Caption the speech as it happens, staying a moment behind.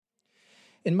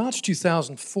In March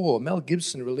 2004, Mel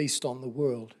Gibson released On the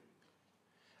World,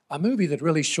 a movie that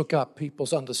really shook up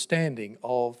people's understanding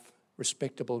of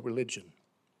respectable religion.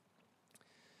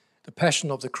 The Passion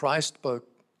of the Christ broke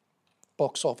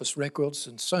box office records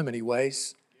in so many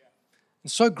ways.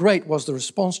 And so great was the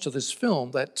response to this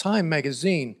film that Time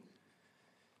magazine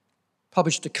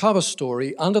published a cover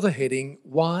story under the heading,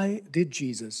 "Why Did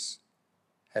Jesus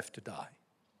Have to Die?"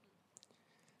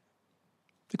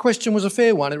 The question was a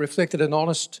fair one. It reflected an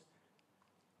honest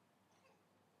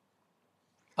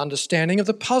understanding of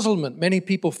the puzzlement many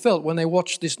people felt when they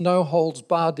watched this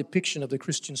no-holds-barred depiction of the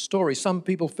Christian story. Some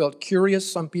people felt curious,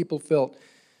 some people felt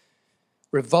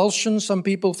revulsion, some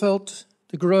people felt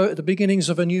the beginnings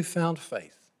of a newfound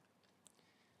faith.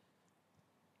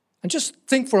 And just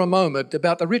think for a moment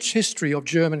about the rich history of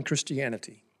German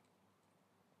Christianity.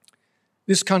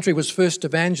 This country was first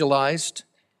evangelized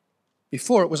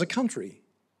before it was a country,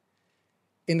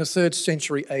 in the 3rd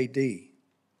century AD.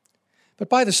 But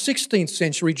by the 16th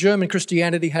century, German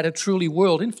Christianity had a truly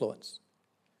world influence.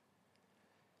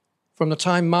 From the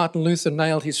time Martin Luther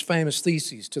nailed his famous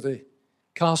theses to the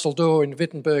castle door in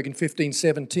Wittenberg in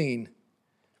 1517,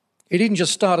 he didn't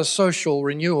just start a social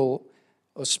renewal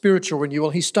or spiritual renewal,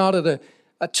 he started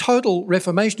a total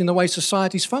reformation in the way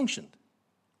societies functioned.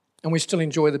 And we still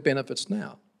enjoy the benefits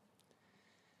now.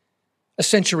 A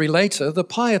century later, the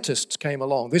Pietists came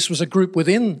along. This was a group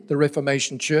within the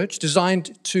Reformation Church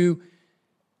designed to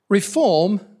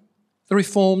reform the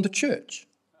Reformed Church.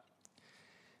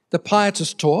 The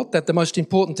Pietists taught that the most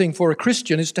important thing for a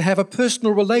Christian is to have a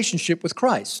personal relationship with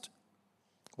Christ.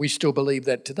 We still believe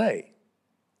that today.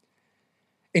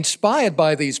 Inspired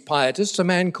by these Pietists, a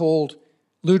man called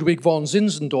Ludwig von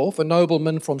Zinzendorf, a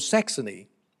nobleman from Saxony,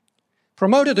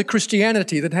 promoted a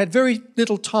Christianity that had very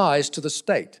little ties to the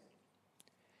state.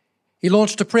 He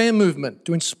launched a prayer movement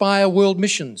to inspire world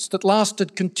missions that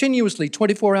lasted continuously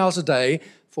 24 hours a day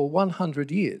for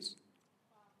 100 years.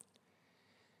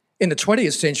 In the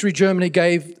 20th century, Germany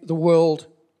gave the world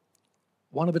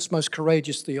one of its most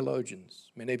courageous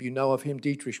theologians. Many of you know of him,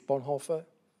 Dietrich Bonhoeffer,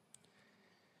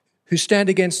 whose stand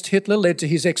against Hitler led to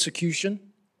his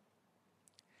execution.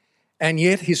 And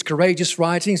yet his courageous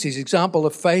writings, his example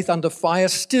of faith under fire,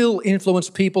 still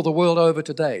influence people the world over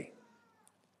today.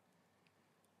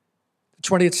 The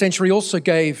 20th century also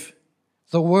gave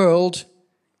the world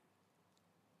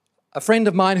a friend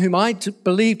of mine whom I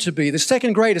believe to be the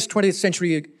second greatest 20th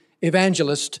century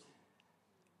evangelist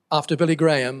after Billy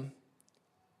Graham.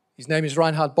 His name is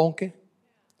Reinhard Bonnke.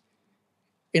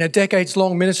 In a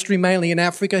decades-long ministry, mainly in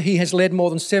Africa, he has led more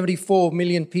than 74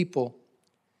 million people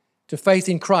to faith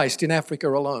in Christ in Africa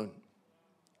alone.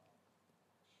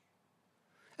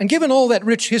 And given all that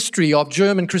rich history of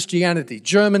German Christianity,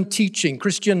 German teaching,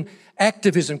 Christian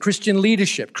activism, Christian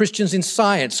leadership, Christians in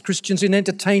science, Christians in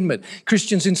entertainment,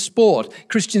 Christians in sport,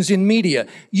 Christians in media,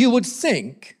 you would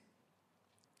think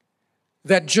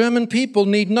that German people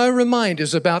need no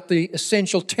reminders about the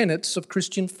essential tenets of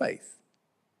Christian faith.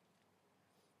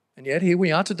 And yet here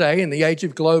we are today in the age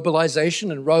of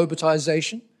globalization and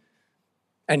robotization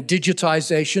and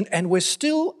digitization, and we're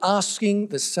still asking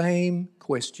the same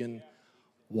question: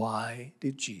 why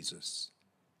did Jesus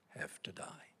have to die?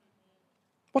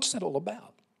 What's that all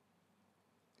about?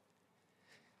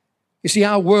 You see,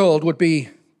 our world would be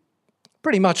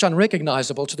pretty much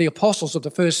unrecognizable to the apostles of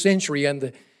the first century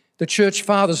and the church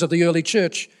fathers of the early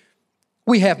church.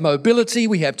 We have mobility,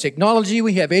 we have technology,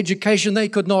 we have education they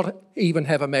could not even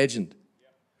have imagined.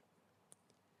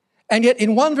 And yet,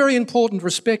 in one very important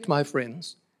respect, my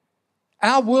friends,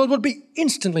 our world would be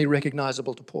instantly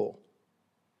recognizable to Paul.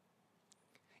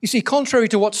 You see, contrary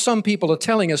to what some people are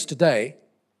telling us today,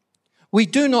 we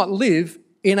do not live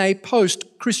in a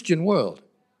post-Christian world.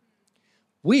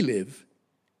 We live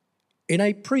in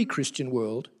a pre-Christian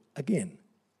world again.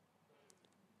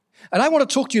 And I want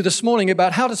to talk to you this morning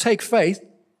about how to take faith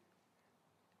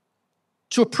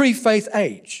to a pre-faith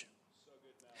age.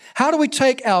 How do we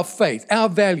take our faith, our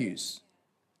values,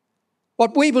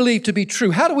 what we believe to be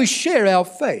true, how do we share our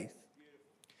faith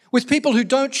with people who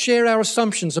don't share our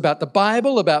assumptions about the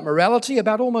Bible, about morality,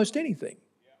 about almost anything?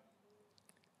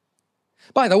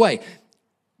 By the way,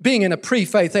 being in a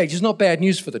pre-faith age is not bad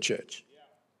news for the church.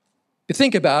 If you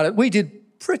think about it, we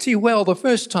did pretty well the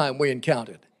first time we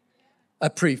encountered a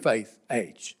pre-faith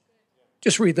age.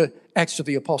 Just read the Acts of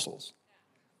the Apostles.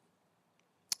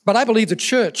 But I believe the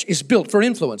church is built for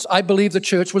influence. I believe the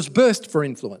church was birthed for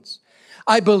influence.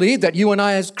 I believe that you and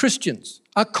I as Christians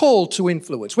are called to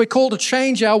influence. We're called to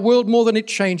change our world more than it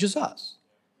changes us.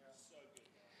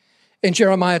 In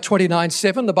Jeremiah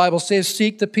 29:7, the Bible says,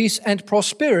 "Seek the peace and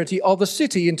prosperity of the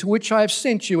city into which I have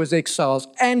sent you as exiles,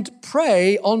 and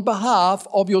pray on behalf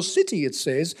of your city," it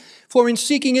says, "for in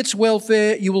seeking its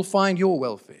welfare, you will find your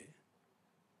welfare."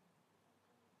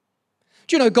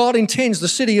 Do you know God intends the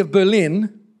city of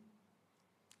Berlin?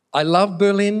 I love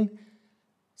Berlin.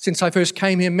 Since I first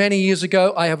came here many years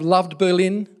ago, I have loved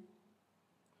Berlin.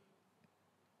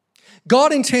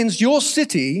 God intends your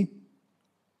city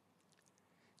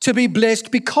to be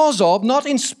blessed because of, not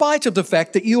in spite of the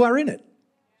fact that you are in it.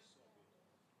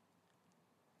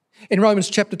 In Romans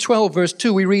chapter 12, verse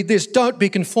 2, we read this, "Don't be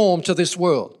conformed to this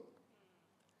world,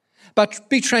 but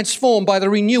be transformed by the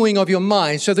renewing of your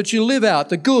mind so that you live out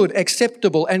the good,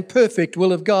 acceptable, and perfect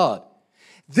will of God."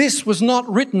 This was not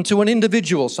written to an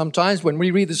individual. Sometimes when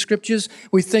we read the scriptures,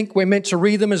 we think we're meant to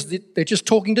read them as they're just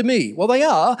talking to me. Well, they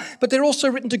are, but they're also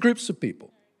written to groups of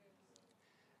people.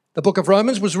 The book of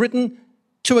Romans was written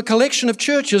to a collection of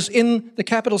churches in the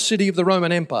capital city of the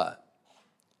Roman Empire.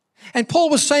 And Paul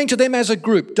was saying to them as a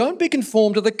group, don't be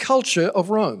conformed to the culture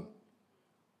of Rome.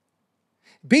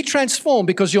 Be transformed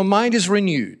because your mind is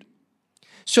renewed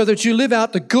so that you live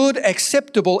out the good,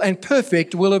 acceptable, and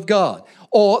perfect will of God,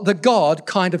 or the God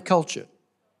kind of culture.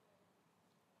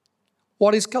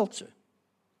 What is culture?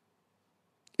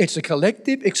 It's a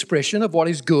collective expression of what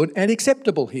is good and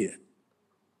acceptable here.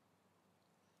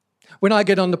 When I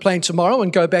get on the plane tomorrow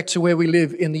and go back to where we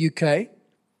live in the UK,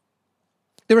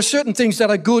 there are certain things that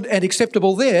are good and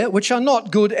acceptable there which are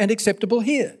not good and acceptable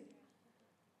here.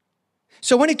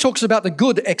 So when he talks about the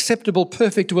good, acceptable,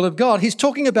 perfect will of God, he's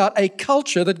talking about a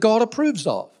culture that God approves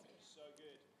of.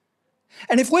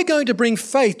 And if we're going to bring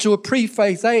faith to a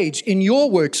pre-faith age in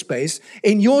your workspace,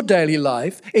 in your daily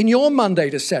life, in your Monday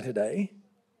to Saturday,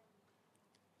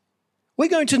 we're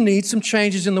going to need some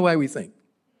changes in the way we think.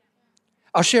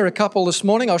 I'll share a couple this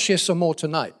morning. I'll share some more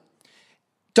tonight.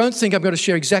 Don't think I'm going to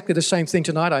share exactly the same thing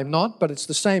tonight. I'm not, but it's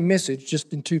the same message,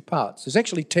 just in 2 parts. There's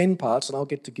actually 10 parts, and I'll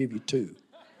get to give you 2.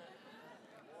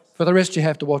 For the rest, you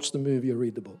have to watch the movie or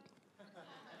read the book.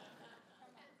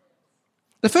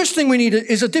 The first thing we need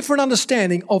is a different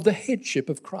understanding of the headship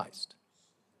of Christ.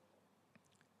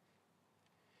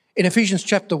 In Ephesians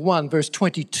chapter 1, verse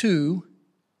 22,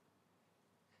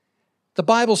 the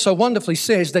Bible so wonderfully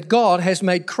says that God has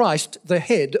made Christ the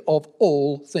head of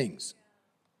all things.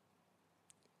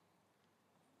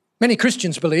 Many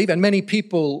Christians believe, and many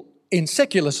people in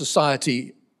secular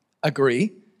society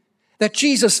agree, that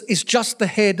Jesus is just the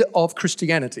head of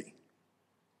Christianity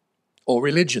or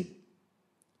religion.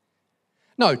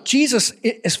 No, Jesus,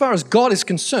 as far as God is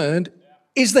concerned,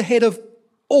 is the head of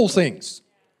all things.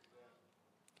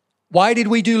 Why did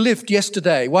we do Lift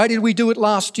yesterday? Why did we do it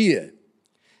last year?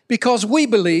 Because we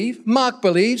believe, Mark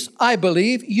believes, I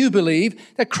believe, you believe,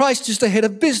 that Christ is the head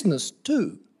of business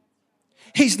too.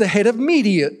 He's the head of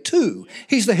media too.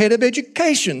 He's the head of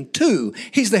education too.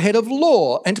 He's the head of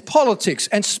law and politics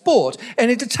and sport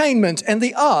and entertainment and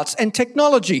the arts and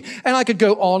technology. And I could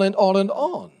go on and on and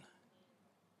on.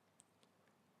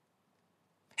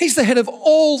 He's the head of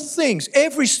all things.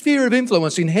 Every sphere of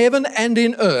influence in heaven and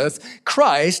in earth,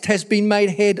 Christ has been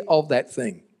made head of that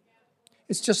thing.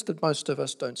 It's just that most of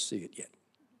us don't see it yet.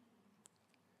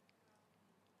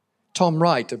 Tom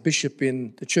Wright, a bishop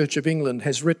in the Church of England,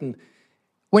 has written,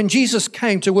 when Jesus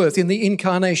came to earth in the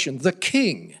incarnation, the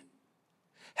King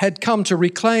had come to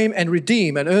reclaim and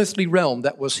redeem an earthly realm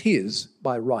that was his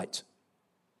by right.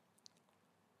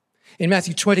 In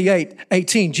Matthew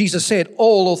 28:18, Jesus said,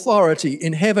 all authority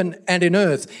in heaven and in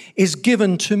earth is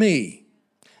given to me.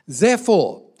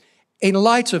 Therefore, in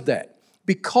light of that,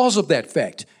 because of that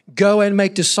fact, go and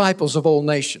make disciples of all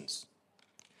nations.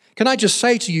 Can I just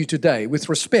say to you today, with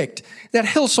respect, that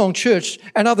Hillsong Church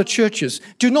and other churches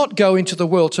do not go into the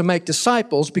world to make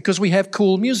disciples because we have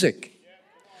cool music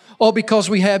or because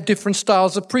we have different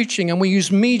styles of preaching and we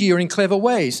use media in clever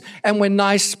ways and we're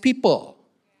nice people.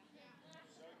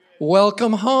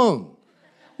 Welcome home.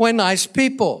 We're nice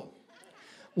people.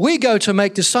 We go to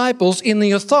make disciples in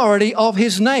the authority of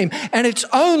his name, and it's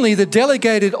only the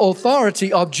delegated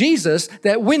authority of Jesus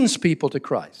that wins people to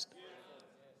Christ.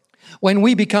 When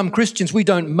we become Christians, we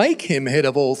don't make him head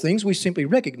of all things, we simply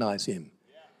recognize him.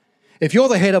 If you're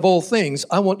the head of all things,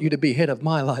 I want you to be head of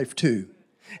my life too.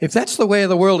 If that's the way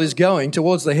the world is going,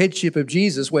 towards the headship of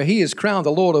Jesus, where he is crowned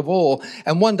the Lord of all,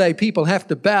 and one day people have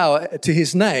to bow to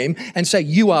his name and say,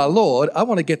 you are Lord, I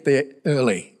want to get there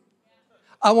early.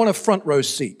 I want a front row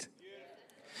seat.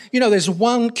 You know, there's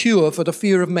one cure for the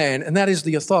fear of man, and that is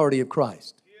the authority of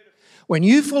Christ. When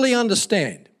you fully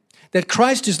understand that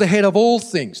Christ is the head of all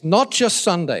things, not just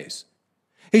Sundays.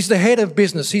 He's the head of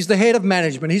business. He's the head of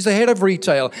management. He's the head of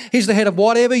retail. He's the head of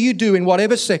whatever you do in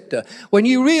whatever sector. When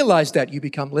you realize that, you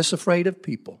become less afraid of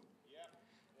people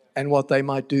and what they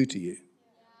might do to you.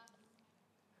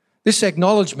 This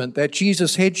acknowledgement that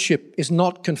Jesus' headship is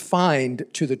not confined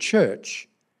to the church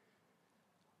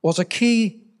was a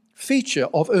key feature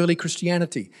of early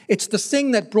Christianity. It's the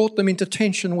thing that brought them into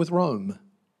tension with Rome.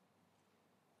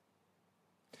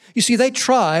 You see, they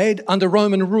tried under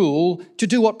Roman rule to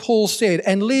do what Paul said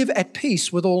and live at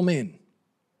peace with all men.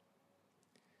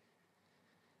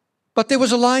 But there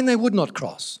was a line they would not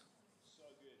cross.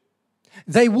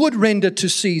 They would render to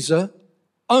Caesar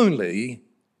only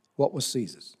what was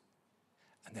Caesar's.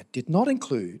 And that did not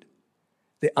include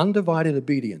their undivided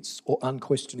obedience or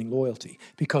unquestioning loyalty,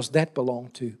 because that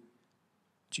belonged to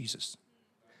Jesus,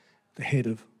 the head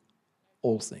of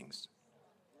all things.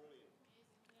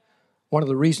 One of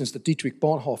the reasons that Dietrich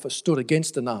Bonhoeffer stood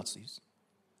against the Nazis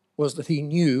was that he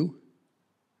knew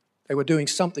they were doing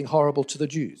something horrible to the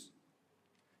Jews.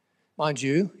 Mind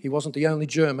you, he wasn't the only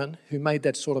German who made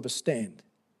that sort of a stand.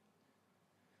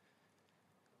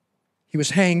 He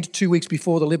was hanged 2 weeks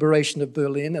before the liberation of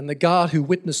Berlin, and the guard who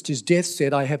witnessed his death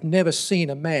said, "I have never seen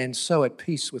a man so at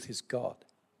peace with his God."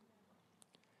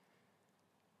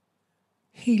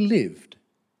 He lived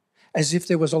as if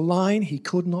there was a line he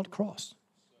could not cross.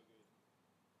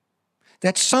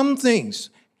 That some things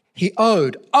he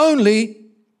owed only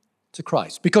to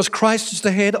Christ, because Christ is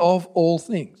the head of all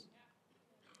things.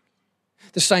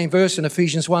 The same verse in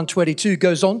Ephesians 1:22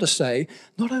 goes on to say,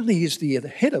 not only is he the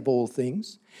head of all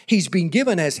things, he's been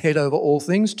given as head over all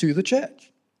things to the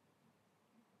church.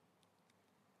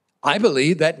 I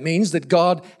believe that means that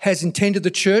God has intended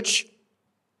the church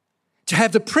to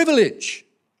have the privilege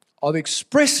of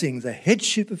expressing the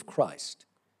headship of Christ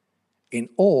in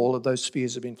all of those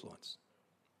spheres of influence.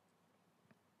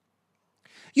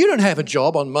 You don't have a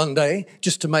job on Monday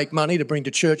just to make money to bring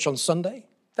to church on Sunday.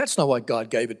 That's not what God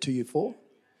gave it to you for.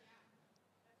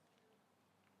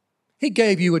 He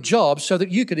gave you a job so that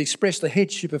you could express the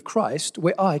headship of Christ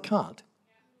where I can't,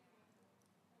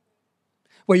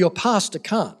 where your pastor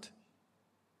can't.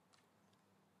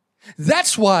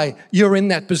 That's why you're in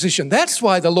that position. That's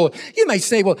why the Lord, you may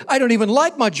say, well, I don't even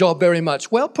like my job very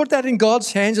much. Well, put that in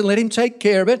God's hands and let him take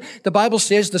care of it. The Bible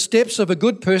says the steps of a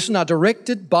good person are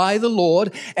directed by the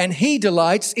Lord, and he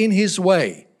delights in his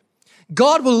way.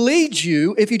 God will lead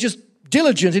you if you're just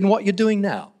diligent in what you're doing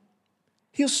now.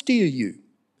 He'll steer you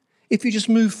if you just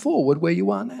move forward where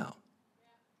you are now.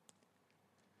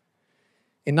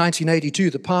 In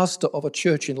 1982, the pastor of a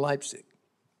church in Leipzig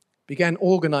began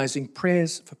organizing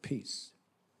prayers for peace.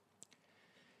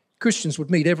 Christians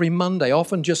would meet every Monday.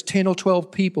 Often just 10 or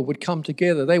 12 people would come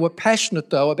together. They were passionate,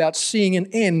 though, about seeing an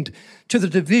end to the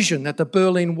division that the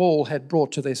Berlin Wall had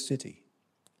brought to their city.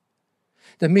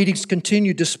 The meetings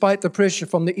continued despite the pressure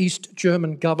from the East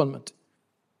German government.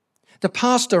 The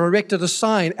pastor erected a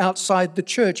sign outside the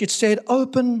church. It said,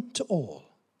 "Open to all.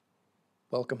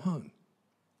 Welcome home."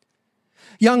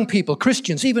 Young people,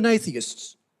 Christians, even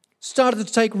atheists, started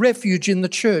to take refuge in the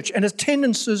church, and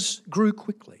attendances grew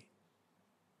quickly.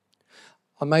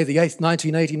 On May the 8th,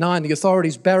 1989, the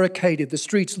authorities barricaded the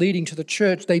streets leading to the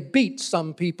church. They beat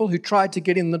some people who tried to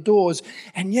get in the doors,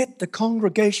 and yet the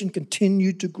congregation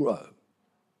continued to grow.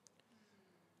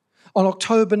 On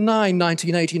October 9,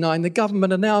 1989, the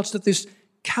government announced that this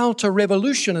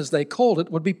counter-revolution, as they called it,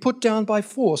 would be put down by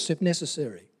force if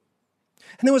necessary.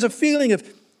 And there was a feeling of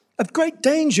great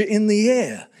danger in the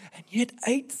air. And yet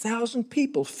 8,000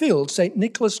 people filled St.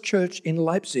 Nicholas Church in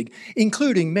Leipzig,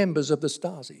 including members of the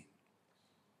Stasi.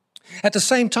 At the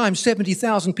same time,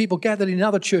 70,000 people gathered in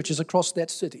other churches across that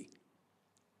city.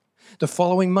 The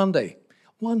following Monday,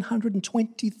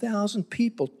 120,000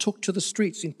 people took to the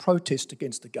streets in protest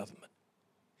against the government.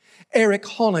 Erich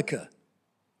Honecker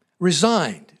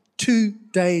resigned 2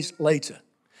 days later.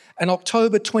 And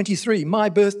October 23, my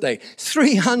birthday,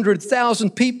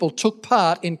 300,000 people took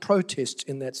part in protests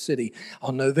in that city.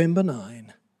 On November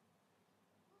 9,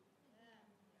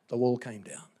 the wall came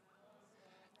down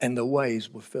and the waves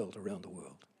were felt around the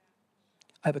world.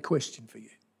 I have a question for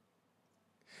you.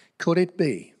 Could it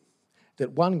be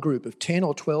that one group of 10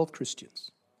 or 12 Christians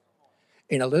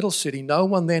in a little city no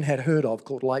one then had heard of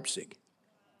called Leipzig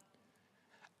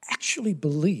actually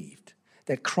believed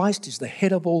that Christ is the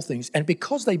head of all things, and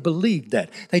because they believed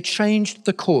that, they changed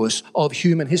the course of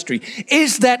human history?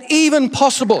 Is that even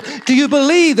possible? Do you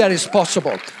believe that is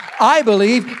possible? I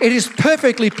believe it is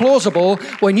perfectly plausible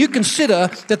when you consider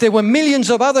that there were millions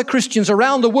of other Christians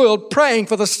around the world praying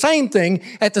for the same thing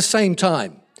at the same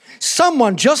time.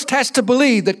 Someone just has to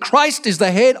believe that Christ is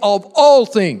the head of all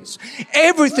things.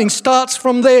 Everything starts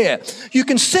from there. You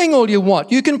can sing all you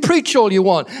want. You can preach all you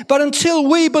want. But until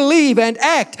we believe and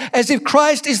act as if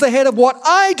Christ is the head of what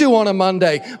I do on a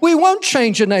Monday, we won't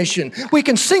change a nation. We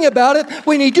can sing about it.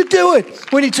 We need to do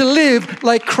it. We need to live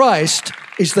like Christ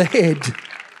is the head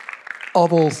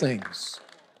of all things.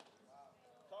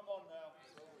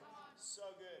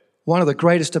 One of the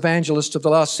greatest evangelists of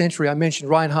the last century, I mentioned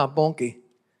Reinhard Bonnke.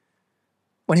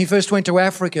 When he first went to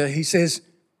Africa, he says,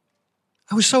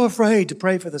 I was so afraid to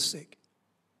pray for the sick.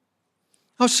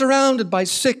 I was surrounded by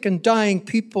sick and dying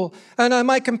people, and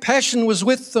my compassion was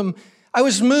with them. I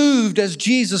was moved as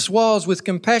Jesus was with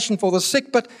compassion for the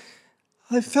sick, but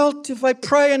I felt if I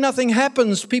pray and nothing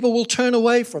happens, people will turn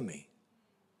away from me.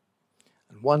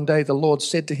 And one day the Lord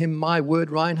said to him, my word,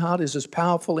 Reinhard, is as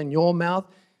powerful in your mouth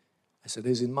as it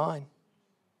is in mine.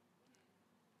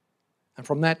 And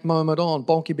from that moment on,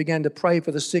 Bonnke began to pray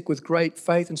for the sick with great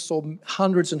faith and saw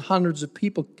hundreds and hundreds of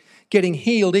people getting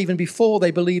healed even before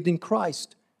they believed in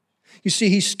Christ. You see,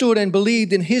 he stood and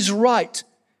believed in his right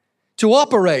to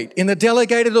operate in the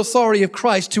delegated authority of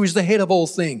Christ, who is the head of all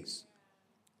things.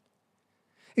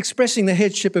 Expressing the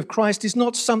headship of Christ is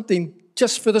not something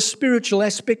just for the spiritual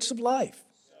aspects of life.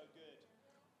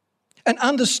 And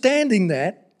understanding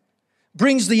that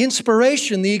brings the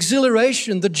inspiration, the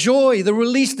exhilaration, the joy, the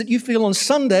release that you feel on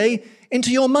Sunday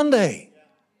into your Monday.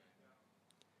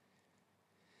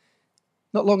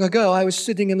 Not long ago, I was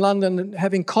sitting in London and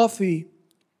having coffee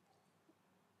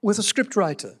with a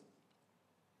scriptwriter.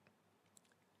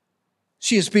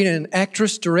 She has been an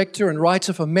actress, director, and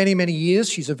writer for many, many years.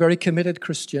 She's a very committed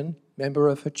Christian, member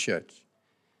of her church.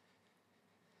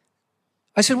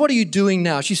 I said, what are you doing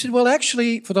now? She said, well,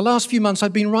 actually, for the last few months,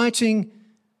 I've been writing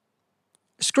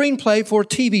a screenplay for a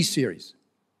TV series.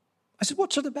 I said,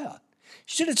 what's it about?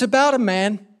 She said, it's about a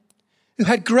man who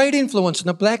had great influence in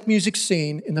the black music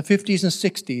scene in the 50s and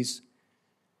 60s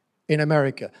in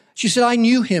America. She said, I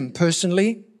knew him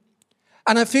personally,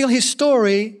 and I feel his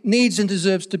story needs and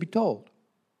deserves to be told.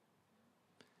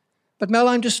 But Mel,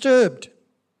 I'm disturbed.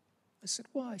 I said,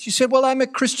 why? She said, well, I'm a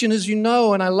Christian, as you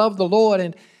know, and I love the Lord,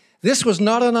 and this was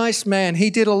not a nice man.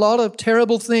 He did a lot of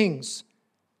terrible things.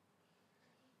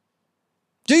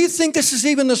 Do you think this is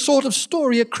even the sort of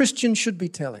story a Christian should be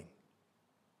telling?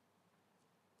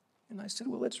 And I said,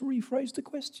 well, let's rephrase the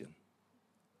question.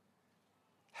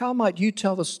 How might you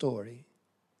tell the story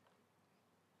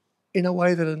in a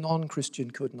way that a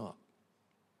non-Christian could not?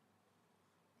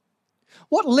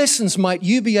 What lessons might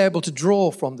you be able to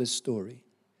draw from this story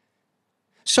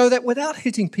so that without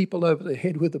hitting people over the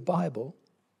head with the Bible,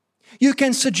 you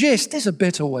can suggest there's a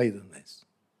better way than this?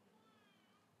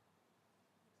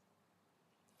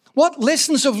 What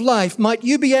lessons of life might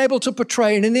you be able to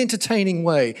portray in an entertaining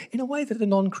way, in a way that a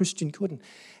non-Christian couldn't?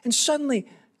 And suddenly,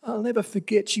 I'll never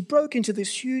forget, she broke into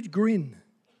this huge grin.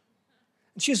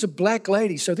 And she's a black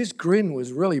lady, so this grin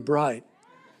was really bright.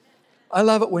 I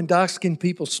love it when dark-skinned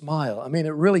people smile. I mean,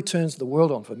 it really turns the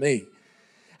world on for me.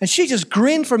 And she just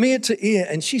grinned from ear to ear,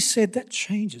 and she said, that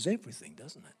changes everything,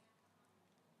 doesn't it?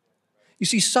 You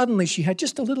see, suddenly she had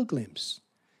just a little glimpse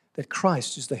that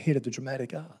Christ is the head of the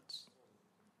dramatic arts.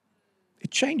 It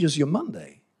changes your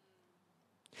Monday.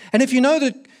 And if you know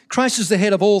that Christ is the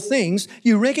head of all things,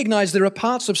 you recognize there are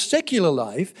parts of secular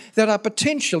life that are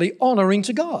potentially honoring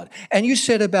to God. And you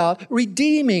set about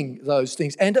redeeming those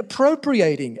things and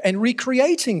appropriating and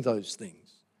recreating those things.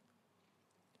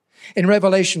 In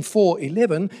Revelation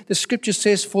 4:11, the scripture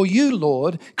says, for you,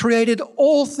 Lord, created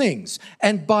all things,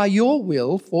 and by your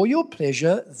will, for your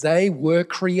pleasure, they were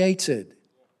created.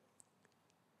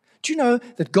 Do you know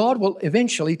that God will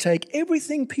eventually take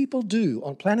everything people do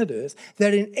on planet Earth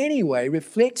that in any way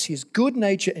reflects his good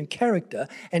nature and character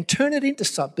and turn it into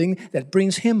something that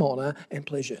brings him honor and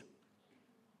pleasure?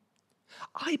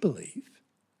 I believe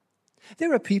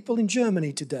there are people in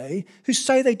Germany today who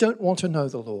say they don't want to know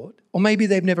the Lord, or maybe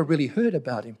they've never really heard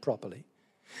about him properly.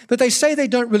 But they say they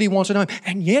don't really want to know him,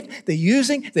 and yet they're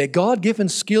using their God-given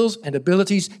skills and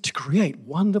abilities to create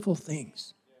wonderful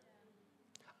things.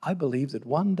 I believe that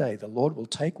one day the Lord will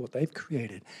take what they've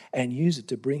created and use it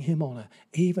to bring him honor,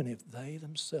 even if they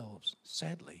themselves,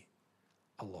 sadly,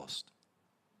 are lost.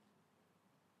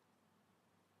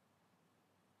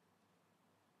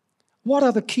 What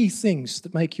are the key things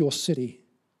that make your city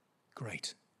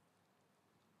great?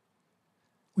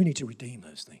 We need to redeem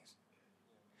those things.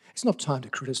 It's not time to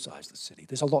criticize the city.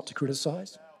 There's a lot to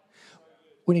criticize.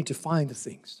 We need to find the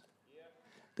things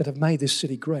that have made this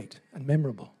city great and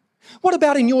memorable. What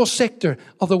about in your sector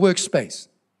of the workspace?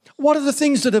 What are the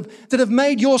things that have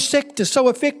made your sector so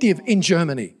effective in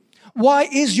Germany? Why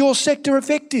is your sector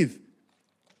effective?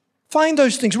 Find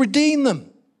those things, redeem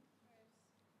them,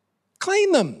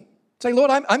 claim them. Say,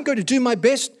 Lord, I'm going to do my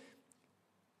best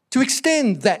to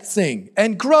extend that thing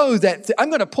and grow that thing. I'm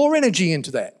going to pour energy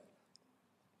into that.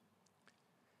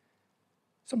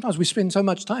 Sometimes we spend so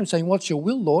much time saying, what's your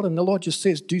will, Lord? And the Lord just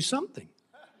says, do something.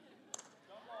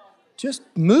 Just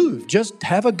move, just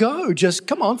have a go. Just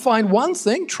come on, find one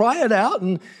thing, try it out.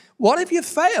 And what if you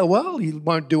fail? Well, you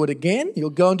won't do it again. You'll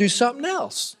go and do something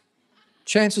else.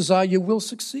 Chances are you will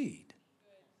succeed.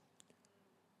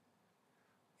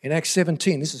 In Acts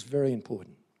 17, this is very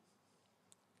important.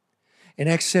 In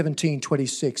Acts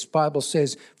 17:26, the Bible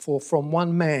says, for from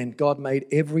one man God made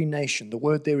every nation. The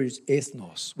word there is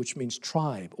ethnos, which means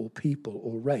tribe or people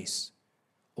or race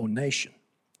or nation.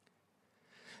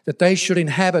 That they should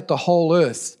inhabit the whole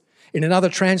earth. In another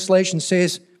translation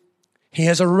says, he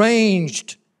has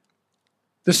arranged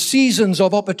the seasons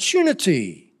of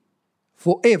opportunity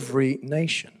for every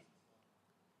nation.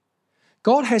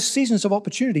 God has seasons of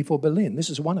opportunity for Berlin. This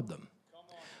is one of them.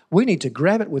 We need to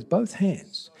grab it with both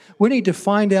hands. We need to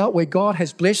find out where God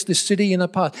has blessed this city in the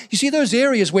past. You see, those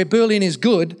areas where Berlin is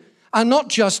good are not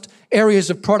just areas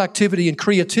of productivity and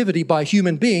creativity by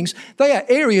human beings. They are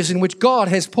areas in which God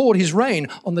has poured his rain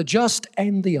on the just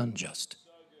and the unjust.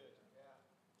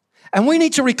 And we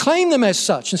need to reclaim them as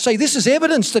such and say, this is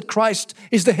evidence that Christ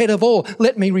is the head of all.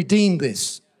 Let me redeem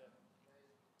this.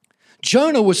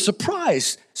 Jonah was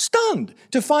surprised, stunned,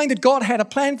 to find that God had a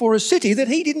plan for a city that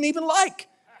he didn't even like.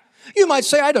 You might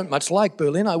say, I don't much like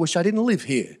Berlin. I wish I didn't live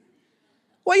here.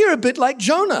 Well, you're a bit like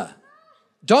Jonah.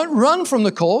 Don't run from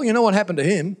the call. You know what happened to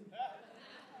him.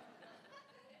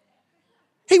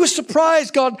 He was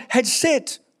surprised God had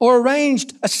set or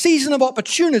arranged a season of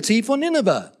opportunity for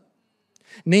Nineveh.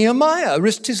 Nehemiah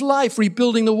risked his life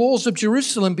rebuilding the walls of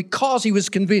Jerusalem because he was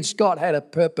convinced God had a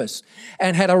purpose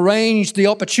and had arranged the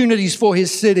opportunities for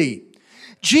his city.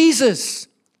 Jesus,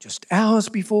 just hours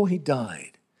before he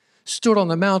died, stood on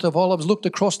the Mount of Olives, looked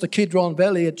across the Kidron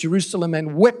Valley at Jerusalem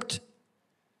and wept.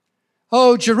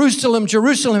 Oh, Jerusalem,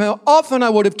 Jerusalem, how often I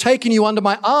would have taken you under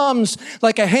my arms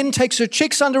like a hen takes her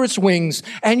chicks under its wings,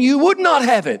 and you would not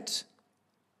have it.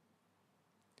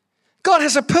 God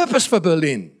has a purpose for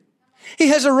Berlin. He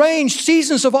has arranged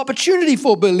seasons of opportunity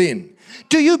for Berlin.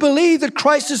 Do you believe that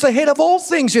Christ is the head of all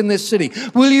things in this city?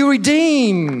 Will you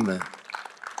redeem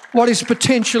what is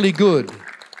potentially good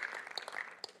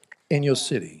in your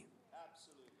city?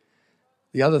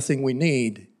 The other thing we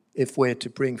need, if we're to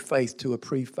bring faith to a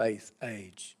pre-faith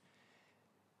age,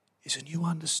 is a new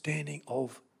understanding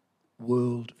of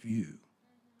worldview.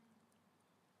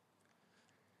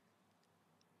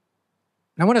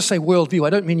 Now, when I say worldview, I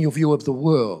don't mean your view of the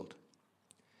world.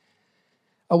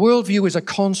 A worldview is a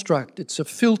construct. It's a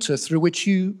filter through which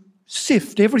you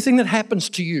sift everything that happens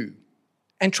to you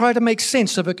and try to make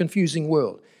sense of a confusing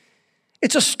world.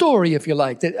 It's a story, if you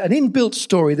like, an inbuilt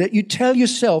story that you tell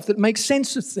yourself that makes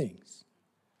sense of things.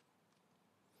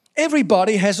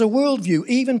 Everybody has a worldview.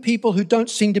 Even people who don't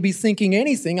seem to be thinking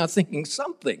anything are thinking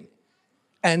something,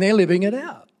 and they're living it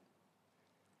out.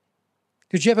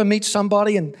 Did you ever meet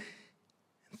somebody and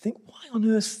think, why on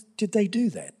earth did they do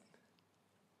that?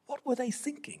 What were they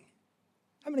thinking?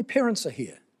 How many parents are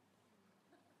here?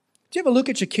 Do you ever look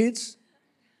at your kids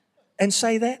and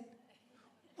say that?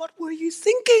 What were you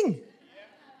thinking?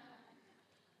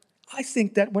 I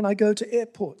think that when I go to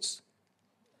airports.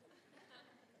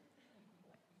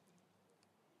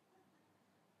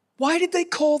 Why did they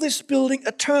call this building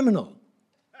a terminal?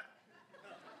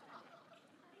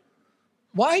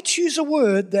 Why choose a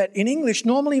word that in English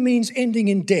normally means ending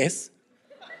in death?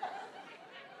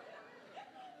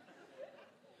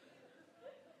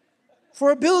 For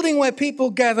a building where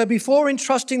people gather before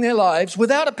entrusting their lives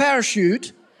without a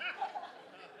parachute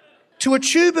to a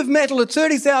tube of metal at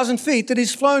 30,000 feet that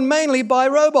is flown mainly by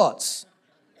robots.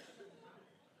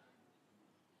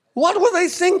 What were they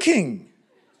thinking?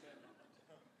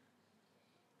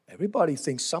 Everybody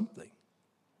thinks something.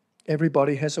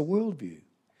 Everybody has a worldview.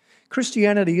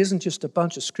 Christianity isn't just a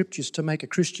bunch of scriptures to make a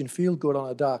Christian feel good on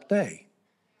a dark day.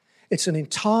 It's an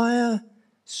entire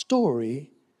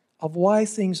story of why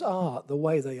things are the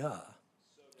way they are.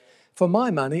 For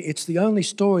my money, it's the only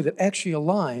story that actually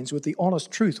aligns with the honest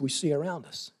truth we see around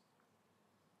us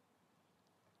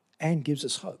and gives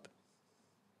us hope.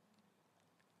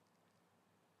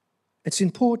 It's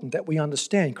important that we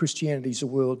understand Christianity is a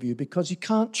worldview because you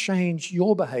can't change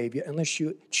your behavior unless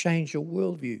you change your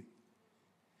worldview.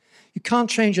 You can't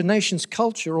change a nation's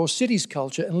culture or city's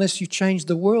culture unless you change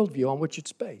the worldview on which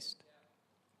it's based.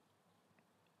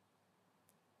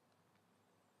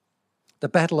 The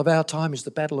battle of our time is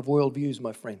the battle of worldviews,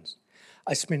 my friends.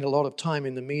 I spend a lot of time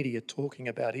in the media talking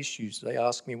about issues. They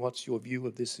ask me, what's your view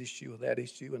of this issue or that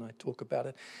issue? And I talk about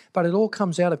it. But it all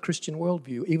comes out of Christian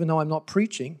worldview. Even though I'm not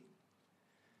preaching,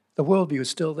 the worldview is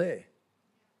still there.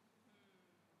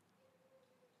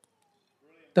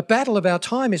 The battle of our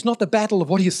time is not the battle of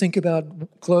what do you think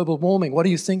about global warming? What do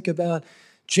you think about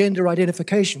gender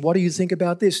identification? What do you think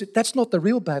about this? That's not the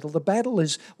real battle. The battle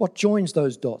is what joins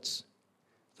those dots,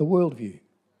 the worldview.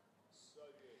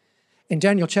 In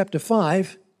Daniel chapter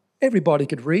 5, everybody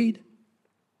could read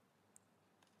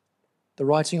the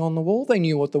writing on the wall. They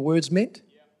knew what the words meant,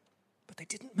 but they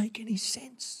didn't make any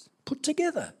sense put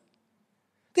together.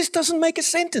 This doesn't make a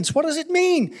sentence. What does it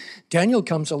mean? Daniel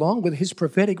comes along with his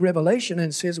prophetic revelation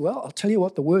and says, well, I'll tell you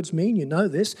what the words mean. You know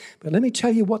this, but let me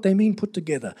tell you what they mean put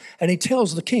together. And he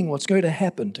tells the king what's going to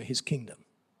happen to his kingdom.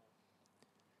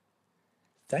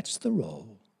 That's the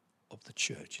role of the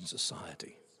church in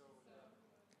society.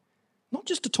 Not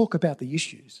just to talk about the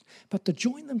issues, but to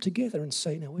join them together and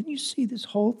say, now, when you see this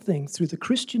whole thing through the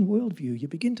Christian worldview, you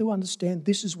begin to understand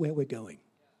this is where we're going.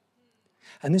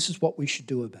 And this is what we should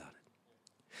do about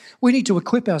it. We need to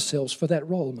equip ourselves for that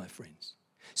role, my friends.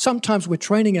 Sometimes we're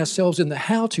training ourselves in the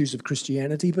how-tos of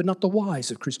Christianity, but not the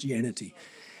whys of Christianity.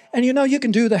 And you know, you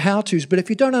can do the how-tos, but if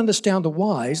you don't understand the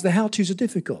whys, the how-tos are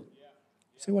difficult.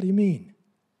 So what do you mean?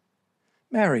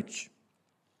 Marriage.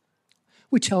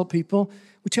 We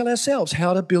tell ourselves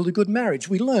how to build a good marriage.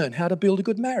 We learn how to build a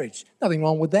good marriage. Nothing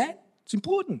wrong with that. It's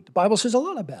important. The Bible says a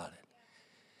lot about it.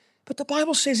 But the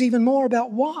Bible says even more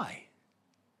about why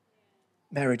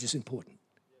marriage is important.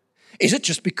 Is it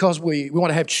just because we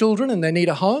want to have children and they need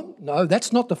a home? No,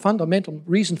 that's not the fundamental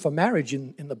reason for marriage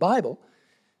in the Bible.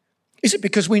 Is it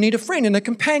because we need a friend and a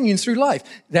companion through life?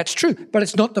 That's true, but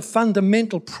it's not the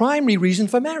fundamental primary reason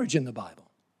for marriage in the Bible.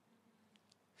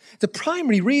 The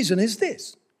primary reason is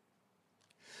this.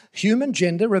 Human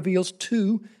gender reveals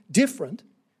two different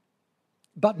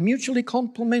but mutually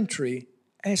complementary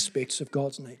aspects of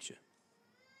God's nature.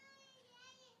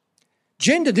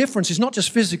 Gender difference is not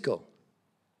just physical.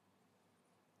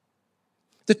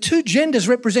 The two genders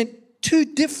represent two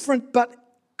different but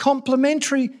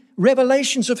complementary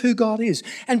revelations of who God is.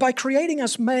 And by creating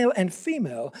us male and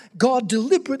female, God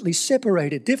deliberately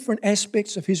separated different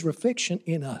aspects of his reflection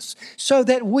in us so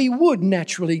that we would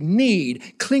naturally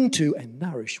need, cling to, and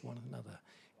nourish one another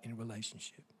in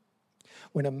relationship.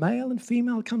 When a male and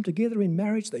female come together in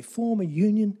marriage, they form a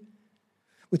union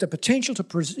with the potential to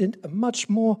present a much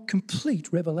more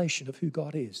complete revelation of who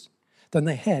God is than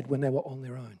they had when they were on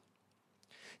their own.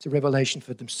 It's a revelation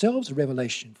for themselves, a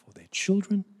revelation for their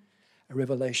children, a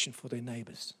revelation for their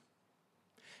neighbours.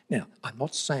 Now, I'm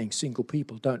not saying single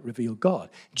people don't reveal God.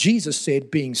 Jesus said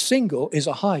being single is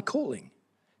a high calling.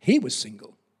 He was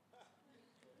single.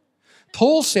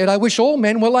 Paul said, I wish all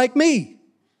men were like me,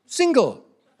 single.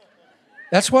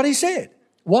 That's what he said.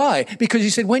 Why? Because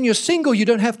he said when you're single, you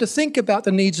don't have to think about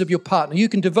the needs of your partner. You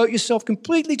can devote yourself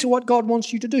completely to what God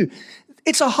wants you to do.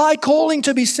 It's a high calling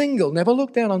to be single. Never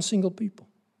look down on single people.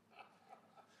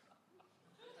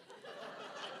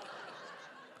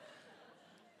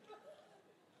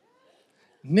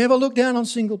 Never look down on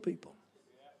single people.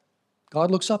 God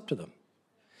looks up to them.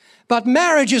 But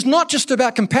marriage is not just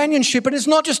about companionship, and it's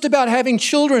not just about having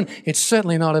children. It's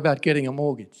certainly not about getting a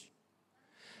mortgage.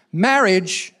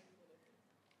 Marriage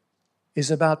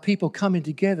is about people coming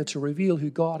together to reveal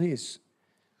who God is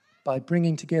by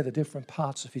bringing together different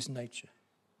parts of his nature.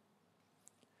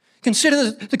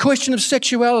 Consider the question of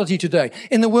sexuality today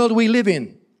in the world we live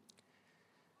in.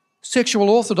 Sexual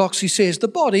orthodoxy says the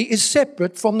body is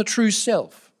separate from the true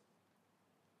self.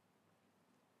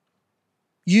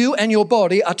 You and your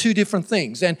body are two different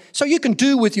things. And so you can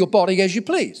do with your body as you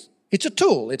please. It's a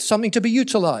tool. It's something to be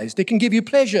utilized. It can give you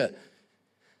pleasure.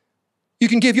 You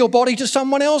can give your body to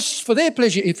someone else for their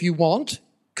pleasure if you want,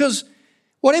 because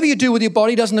whatever you do with your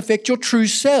body doesn't affect your true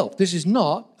self. This is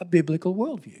not a biblical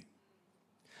worldview.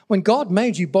 When God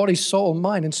made you body, soul,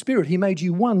 mind, and spirit, he made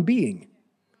you one being.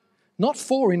 Not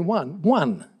four in one,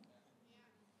 one.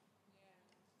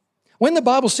 When the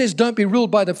Bible says don't be ruled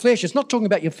by the flesh, it's not talking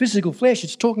about your physical flesh,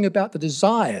 it's talking about the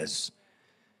desires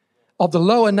of the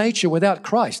lower nature without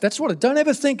Christ. That's what don't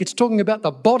ever think it's talking about the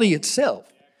body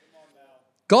itself.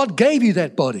 God gave you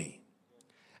that body.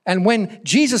 And when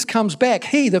Jesus comes back,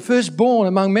 he, the firstborn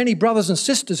among many brothers and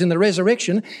sisters in the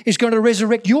resurrection, is going to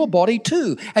resurrect your body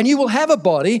too. And you will have a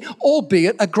body,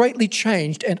 albeit a greatly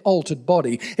changed and altered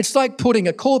body. It's like putting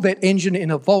a Corvette engine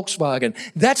in a Volkswagen.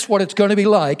 That's what it's going to be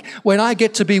like when I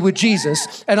get to be with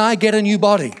Jesus and I get a new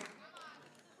body.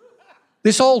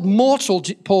 This old mortal,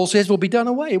 Paul says, will be done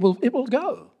away. It will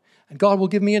go. And God will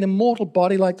give me an immortal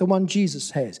body like the one Jesus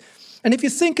has. And if you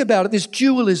think about it, this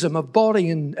dualism of body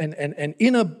and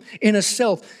inner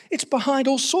self, it's behind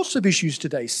all sorts of issues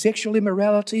today. Sexual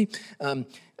immorality,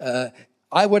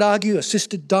 I would argue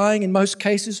assisted dying in most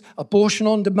cases, abortion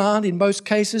on demand in most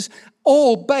cases,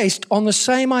 all based on the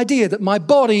same idea that my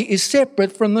body is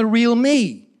separate from the real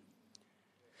me.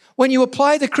 When you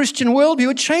apply the Christian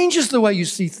worldview, it changes the way you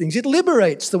see things. It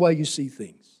liberates the way you see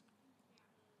things.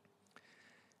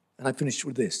 And I finish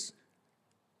with this.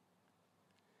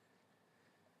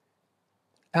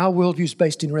 Our worldview is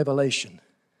based in revelation.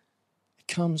 It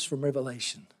comes from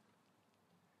revelation.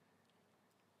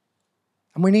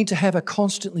 And we need to have a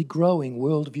constantly growing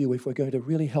worldview if we're going to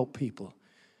really help people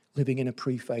living in a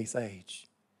pre-faith age.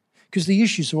 Because the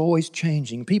issues are always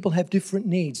changing. People have different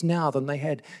needs now than they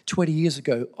had 20 years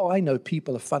ago. Oh, I know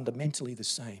people are fundamentally the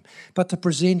same, but the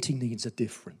presenting needs are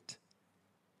different.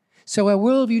 So our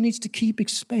worldview needs to keep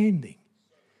expanding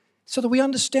so that we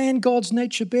understand God's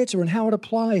nature better and how it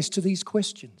applies to these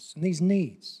questions and these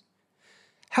needs.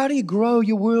 How do you grow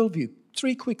your worldview?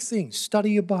 3 quick things.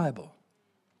 Study your Bible.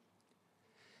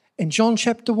 In John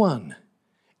chapter 1,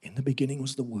 in the beginning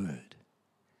was the Word,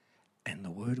 and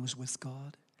the Word was with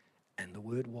God, and the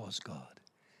Word was God.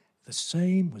 The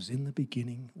same was in the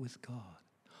beginning with God.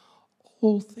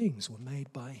 All things were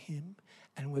made by Him,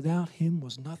 and without Him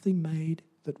was nothing made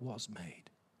that was made.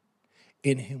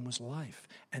 In Him was life,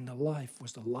 and the life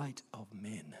was the light of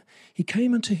men. He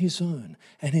came unto His own,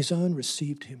 and His own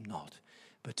received Him not.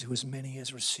 But to as many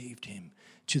as received Him,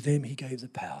 to them He gave the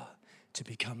power to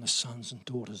become the sons and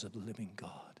daughters of the living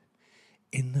God.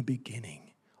 In the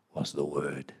beginning was the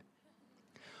Word.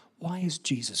 Why is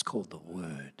Jesus called the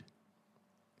Word?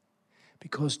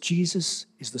 Because Jesus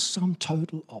is the sum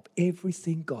total of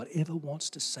everything God ever wants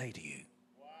to say to you.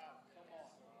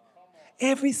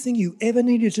 Everything you ever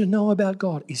needed to know about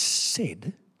God is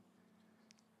said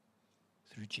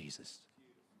through Jesus.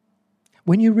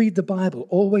 When you read the Bible,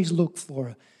 always look for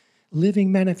a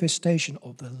living manifestation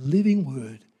of the living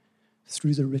Word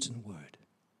through the written Word.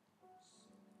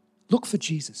 Look for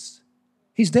Jesus.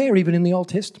 He's there even in the Old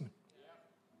Testament.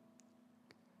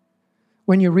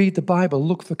 When you read the Bible,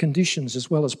 look for conditions as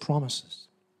well as promises.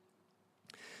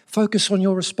 Focus on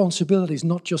your responsibilities,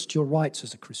 not just your rights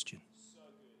as a Christian.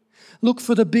 Look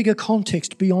for the bigger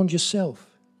context beyond yourself.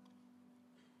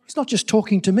 He's not just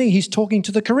talking to me, he's talking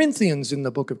to the Corinthians in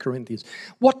the book of Corinthians.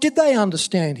 What did they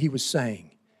understand he was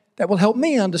saying? That will help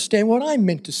me understand what I'm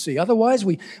meant to see. Otherwise,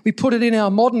 we put it in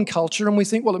our modern culture and we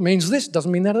think, well, it means this. It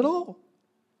doesn't mean that at all.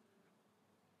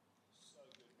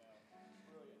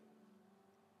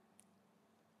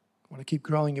 Want to keep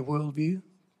growing your worldview?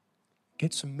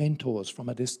 Get some mentors from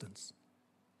a distance.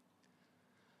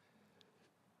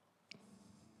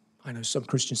 I know some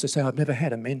Christians that say, I've never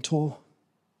had a mentor.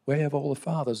 Where have all the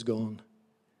fathers gone?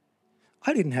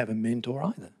 I didn't have a mentor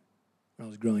either when I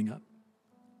was growing up.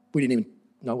 We didn't even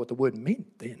know what the word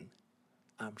meant then.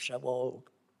 I'm so old.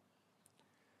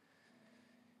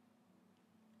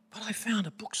 But I found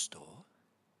a bookstore.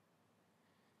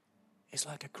 It's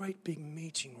like a great big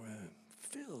meeting room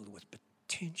filled with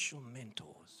potential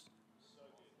mentors.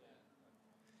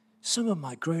 Some of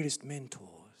my greatest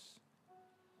mentors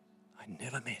I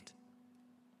never met.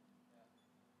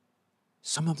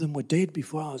 Some of them were dead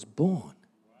before I was born.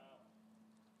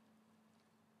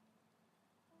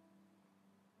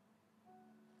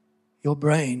 Your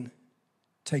brain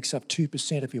takes up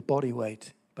 2% of your body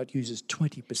weight, but uses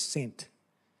 20%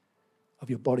 of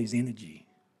your body's energy.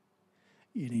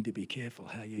 You need to be careful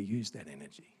how you use that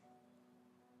energy.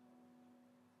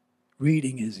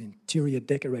 Reading is interior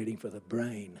decorating for the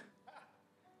brain.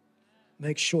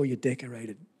 Make sure you decorate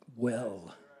it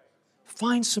well.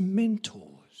 Find some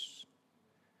mentors,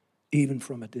 even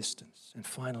from a distance. And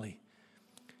finally,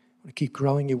 want to keep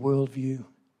growing your worldview,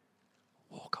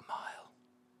 walk a mile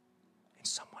in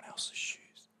someone else's shoes.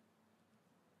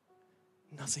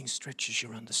 Nothing stretches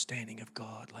your understanding of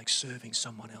God like serving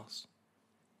someone else.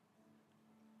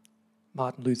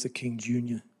 Martin Luther King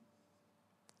Jr.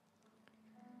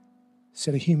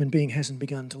 said a human being hasn't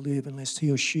begun to live unless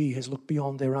he or she has looked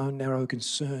beyond their own narrow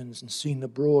concerns and seen the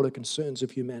broader concerns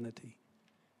of humanity.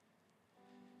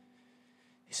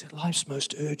 He said, life's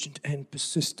most urgent and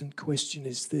persistent question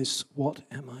is this: what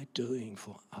am I doing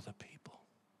for other people?